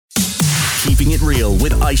Keeping It Real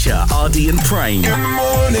with Aishah, Ardy and Prane. Good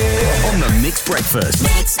morning. On the Mixed Breakfast.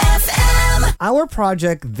 Mix FM. Our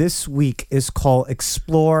project this week is called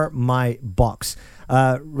Explore My Box.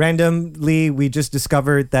 Randomly, we just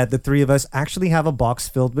discovered that the three of us actually have a box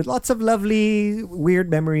filled with lots of lovely, weird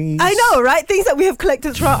memories. I know, right? Things that we have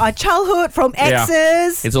collected throughout our childhood from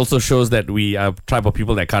exes. It also shows that we are a tribe of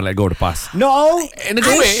people that can't let go of the past. No! In a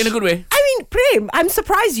good way. I mean, Prem, I'm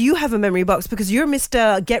surprised you have a memory box because you're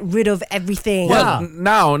Mr. Get rid of everything. Well,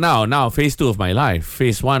 now, phase 2 of my life.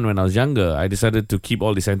 Phase 1, when I was younger, I decided to keep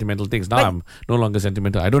all the sentimental things. Now I'm no longer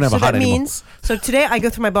sentimental. I don't have a heart anymore. So today I go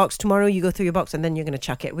through my box, tomorrow you go through your box, and then you're going to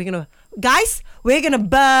chuck it. We're going to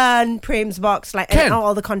burn Prem's box and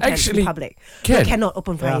all the contents in public. You cannot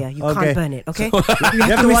open fire. You can't burn it, okay? You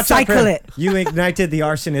have to recycle it. You ignited the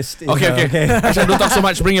arsonist. Okay. Aishah, don't talk so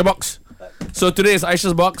much. Bring your box. So today is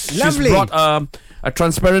Aishah's box. Lovely. She's brought a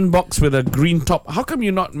transparent box with a green top. How come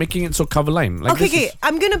you're not making it so cover line? Okay.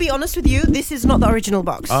 I'm going to be honest with you. This is not the original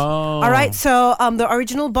box. Oh. All right. So the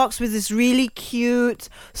original box was this really cute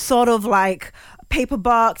sort of like paper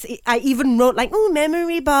box. I even wrote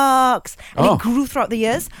memory box, and it grew throughout the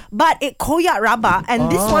years. But it koyak raba,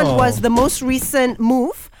 and this one was the most recent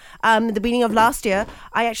move. At the beginning of last year,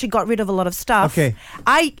 I actually got rid of a lot of stuff. Okay.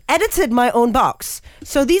 I edited my own box.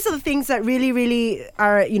 So these are the things that really, really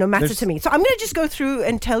are, matter to me. So I'm going to just go through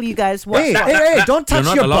and tell you guys what. Hey, don't touch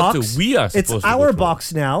You're not your allowed box. to. We are supposed It's to our go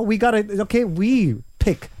box now. We got to, we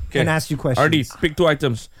pick and ask you questions. Ardy, pick 2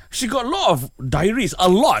 items. She got a lot of diaries. A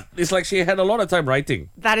lot. It's like she had a lot of time writing.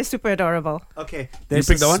 That is super adorable. Okay. There's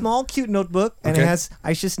pick a that one? small, cute notebook, and it has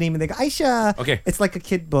Aisha's name, and they go, Aishah. Okay. It's like a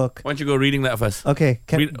kid book. Why don't you go reading that first? Okay.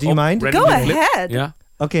 Do you mind? Go ahead. Yeah.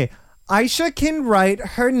 Okay. Aishah can write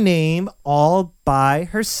her name all by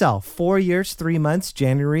herself. 4 years, 3 months,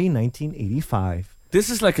 January 1985. This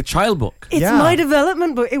is like a child book. It's my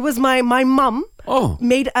development book. It was my mum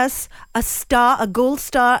made us a star, a gold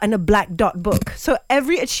star, and a black dot book. So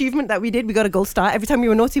every achievement that we did, we got a gold star. Every time we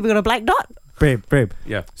were naughty, we got a black dot. Babe.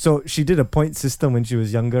 Yeah. So she did a point system when she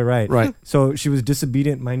was younger, right? Right. So she was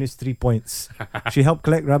disobedient, minus 3 points. She helped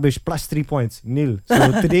collect rubbish, plus 3 points, nil.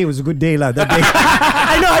 So today was a good day, lah. That day.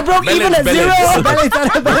 I know, I broke even at zero.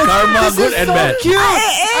 Karma, This good is and so bad. cute.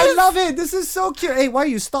 I love it. This is so cute. Hey, why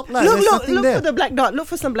you stop, lah? There's Look nothing there. for the black dot. Look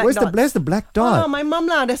for some black dots. Where's the black dot? Oh, my mum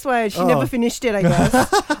lah. That's why she never finished it, I guess.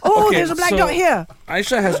 There's a black dot here.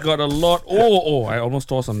 Aishah has got a lot. I almost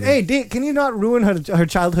tore something. Hey, Dick, can you not ruin her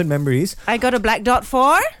childhood memories I got a black dot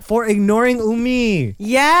for ignoring Umi?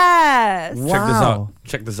 yes. Wow.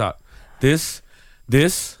 Check this out. This.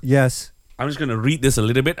 Yes. I'm just going to read this a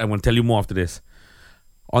little bit. I'm going to tell you more after this.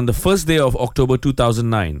 On the first day of October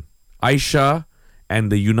 2009, Aishah and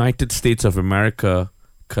the United States of America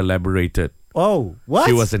collaborated. Oh, what?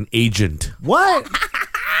 She was an agent. What?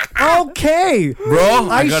 Okay. Bro,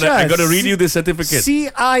 I Aishah, gotta read you this certificate.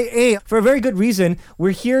 CIA. For a very good reason.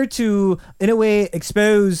 We're here to, in a way,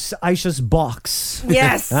 expose Aisha's box.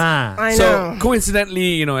 Yes. I know. So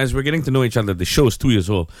coincidentally, as we're getting to know each other, the show's 2 years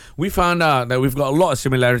old. We found out that we've got a lot of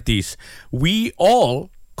similarities. We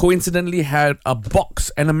all coincidentally had a box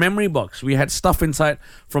and a memory box. We had stuff inside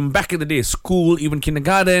from back in the day, school, even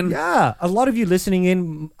kindergarten. Yeah, a lot of you listening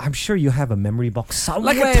in, I'm sure you have a memory box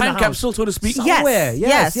somewhere. Like a time capsule, so to speak. Somewhere.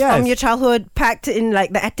 Yes. From your childhood, packed in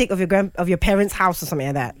like the attic of your parents' house or something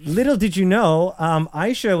like that. Little did you know,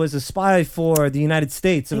 Aishah was a spy for the United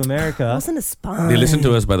States of America. I wasn't a spy. They listen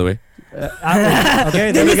to us, by the way.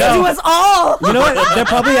 Okay, there we Listen go. to us all. You know what? They're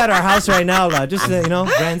probably at our house right now, just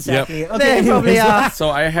ransacking. Yep. Okay, They probably are. So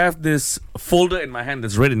I have this folder in my hand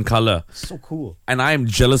that's red in color. So cool. And I am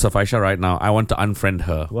jealous of Aishah right now. I want to unfriend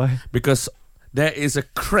her. Why? Because there is a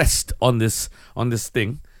crest on this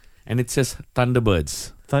thing, and it says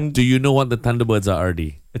Thunderbirds. Do you know what the Thunderbirds are,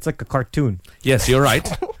 Ardy? It's like a cartoon. Yes, you're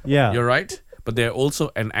right. Yeah. You're right. But they're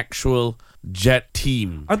also an actual jet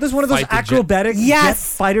team. Are those one of those acrobatic jet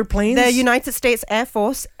fighter planes? The United States Air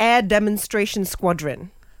Force Air Demonstration Squadron.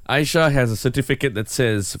 Aishah has a certificate that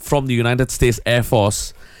says from the United States Air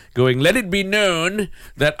Force, going, let it be known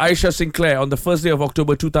that Aishah Sinclair on the first day of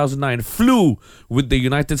October 2009 flew with the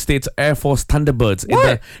United States Air Force Thunderbirds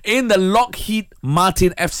in the Lockheed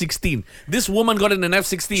Martin F-16. This woman got in an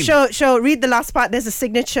F-16. Show, read the last part. There's a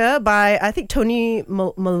signature by, I think, Tony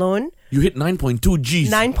Malone. You hit 9.2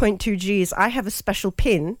 Gs. 9.2 Gs. I have a special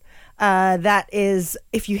pin that is,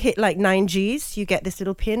 if you hit like 9 Gs, you get this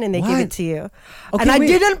little pin and they give it to you. Okay, and I wait.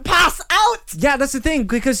 didn't pass out. Yeah, that's the thing,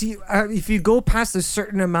 because if you go past a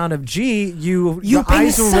certain amount of G, your being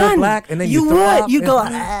eyes will roll sun. black, and then You you throw would. up. You go,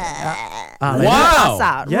 like Wow. pass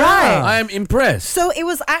out. Yeah. Right. I am impressed. So it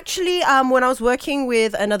was actually when I was working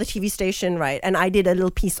with another TV station, right? And I did a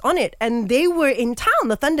little piece on it. And they were in town.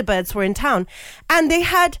 The Thunderbirds were in town. And they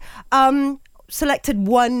had selected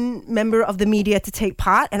one member of the media to take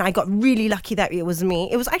part. And I got really lucky that it was me.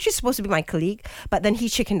 It was actually supposed to be my colleague, but then he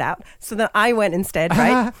chickened out. So then I went instead,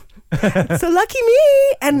 right? So lucky me.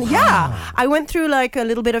 And yeah, I went through like a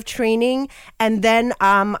little bit of training, and then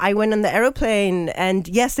I went on the aeroplane, and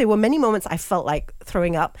yes, there were many moments I felt like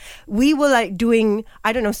throwing up. We were like doing,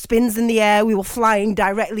 I don't know, spins in the air. We were flying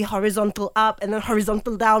directly horizontal up and then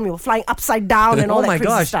horizontal down. We were flying upside down and all Oh that my crazy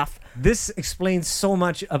gosh. stuff. This explains so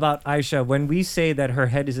much about Aishah. When we say that her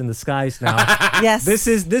head is in the skies now, Yes. this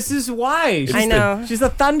is why. I know. She's a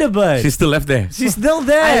Thunderbird. She's still left there. She's still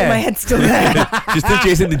there. My head's still there. She's still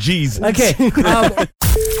chasing the G's. Okay.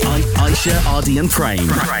 Aisha, Ardy and Prane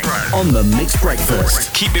on the Mixed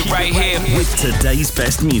Breakfast Keep it right here. with today's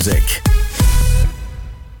best music.